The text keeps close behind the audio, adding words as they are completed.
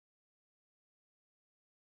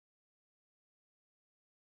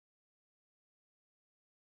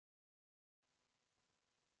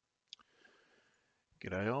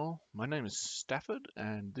G'day all, my name is Stafford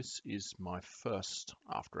and this is my first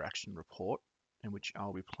after action report in which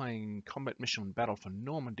I'll be playing Combat Mission Battle for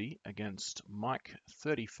Normandy against Mike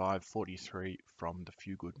 3543 from the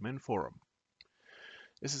Few Good Men forum.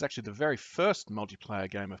 This is actually the very first multiplayer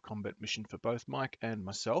game of Combat Mission for both Mike and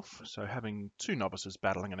myself, so having two novices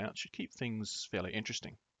battling it out should keep things fairly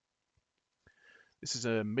interesting. This is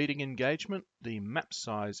a meeting engagement. The map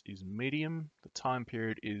size is medium. The time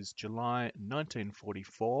period is July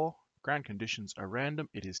 1944. Ground conditions are random.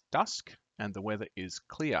 It is dusk and the weather is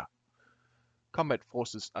clear. Combat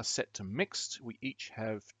forces are set to mixed. We each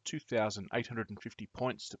have 2,850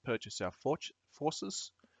 points to purchase our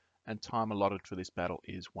forces, and time allotted for this battle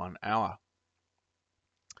is 1 hour.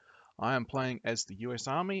 I am playing as the US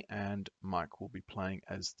Army and Mike will be playing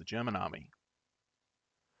as the German Army.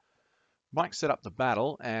 Mike set up the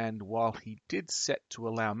battle, and while he did set to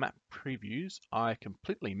allow map previews, I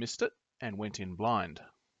completely missed it and went in blind.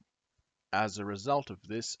 As a result of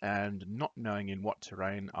this, and not knowing in what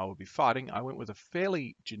terrain I would be fighting, I went with a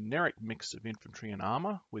fairly generic mix of infantry and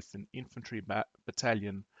armour, with an infantry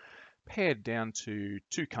battalion pared down to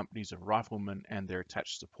 2 companies of riflemen and their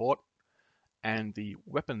attached support, and the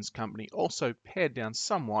weapons company also pared down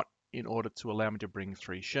somewhat in order to allow me to bring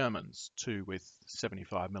 3 Shermans, 2 with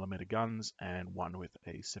 75mm guns and 1 with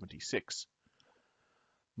a 76.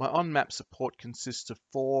 My on-map support consists of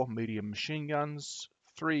 4 medium machine guns,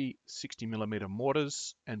 3 60mm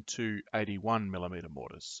mortars and 2 81mm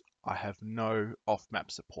mortars. I have no off-map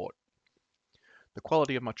support. The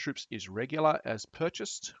quality of my troops is regular as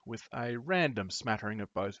purchased, with a random smattering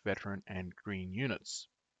of both veteran and green units.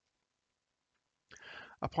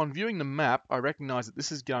 Upon viewing the map, I recognise that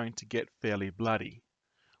this is going to get fairly bloody.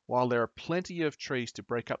 While there are plenty of trees to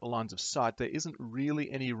break up the lines of sight, there isn't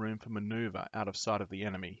really any room for manoeuvre out of sight of the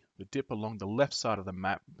enemy, the dip along the left side of the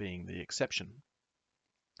map being the exception.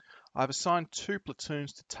 I've assigned 2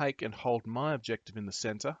 platoons to take and hold my objective in the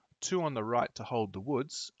centre, 2 on the right to hold the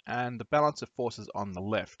woods, and the balance of forces on the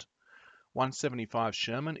left. 175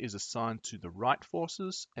 Sherman is assigned to the right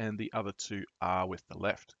forces, and the other 2 are with the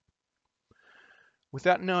left.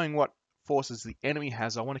 Without knowing what forces the enemy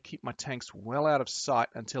has, I want to keep my tanks well out of sight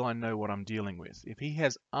until I know what I'm dealing with. If he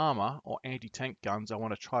has armour or anti-tank guns, I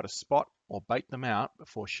want to try to spot or bait them out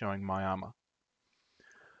before showing my armour.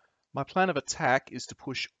 My plan of attack is to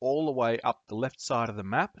push all the way up the left side of the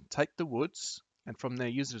map, take the woods, and from there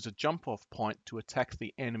use it as a jump-off point to attack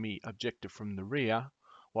the enemy objective from the rear,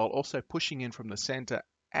 while also pushing in from the centre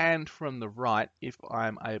and from the right if I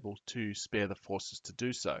am able to spare the forces to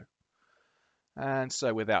do so. And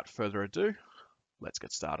so without further ado, let's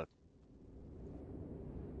get started.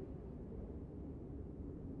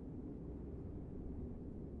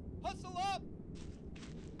 Hustle up!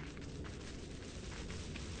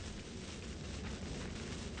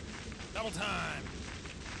 Double time!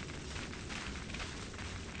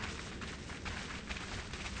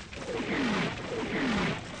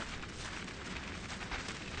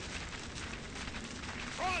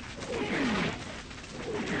 Run!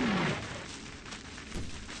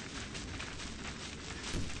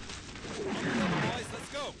 Boys, let's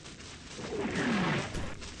go!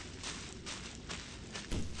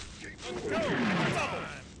 Let's go! Double!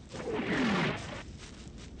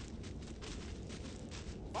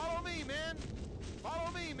 Follow me, men!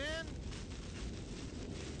 Follow me, men!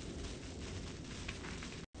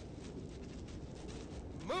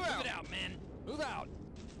 Move out! Move it out, men! Move out!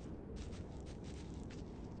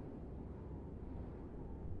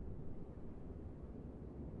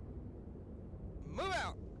 Move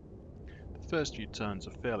out! The first few turns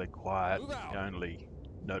are fairly quiet. Move out. The only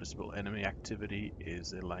noticeable enemy activity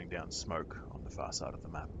is they're laying down smoke on the far side of the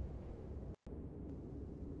map.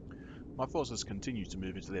 My forces continue to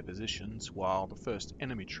move into their positions while the first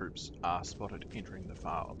enemy troops are spotted entering the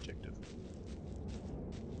far objective.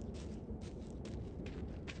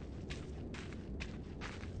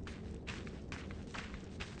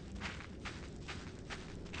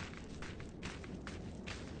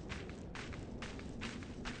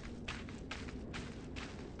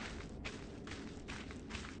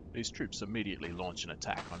 These troops immediately launch an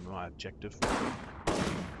attack on my objective.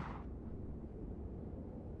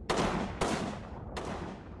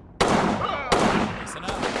 Listen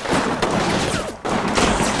up.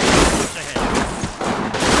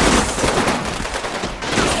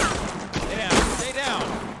 Stay down, stay down.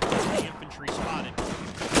 The infantry spotted.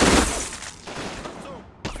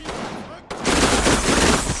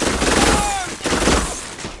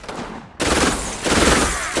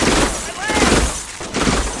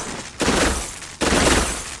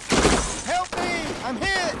 I'm hit!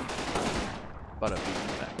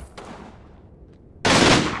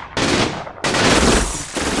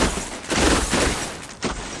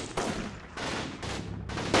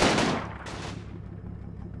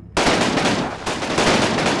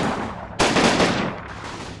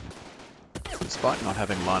 Despite not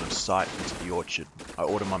having line of sight into the orchard, I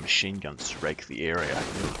order my machine guns to rake the area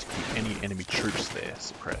in order to keep any enemy troops there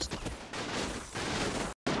suppressed.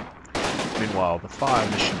 Meanwhile, the fire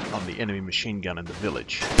mission on the enemy machine gun in the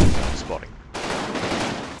village is spotting.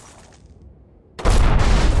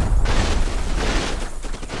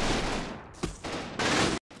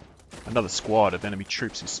 Another squad of enemy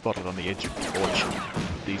troops is spotted on the edge of the orchard.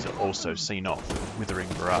 These are also seen off with a withering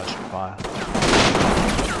barrage of fire.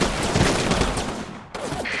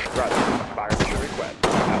 Roger. Fire mission request.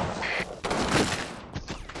 Out.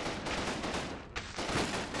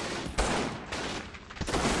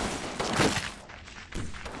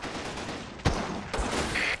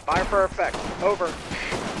 Fire for effect. Over.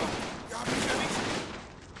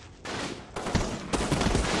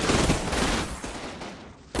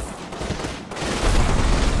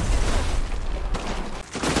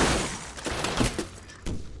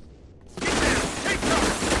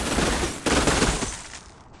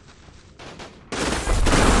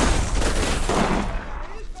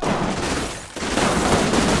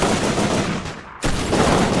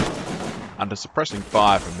 Under suppressing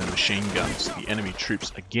fire from their machine guns, the enemy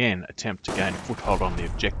troops again attempt to gain a foothold on the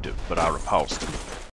objective, but are repulsed.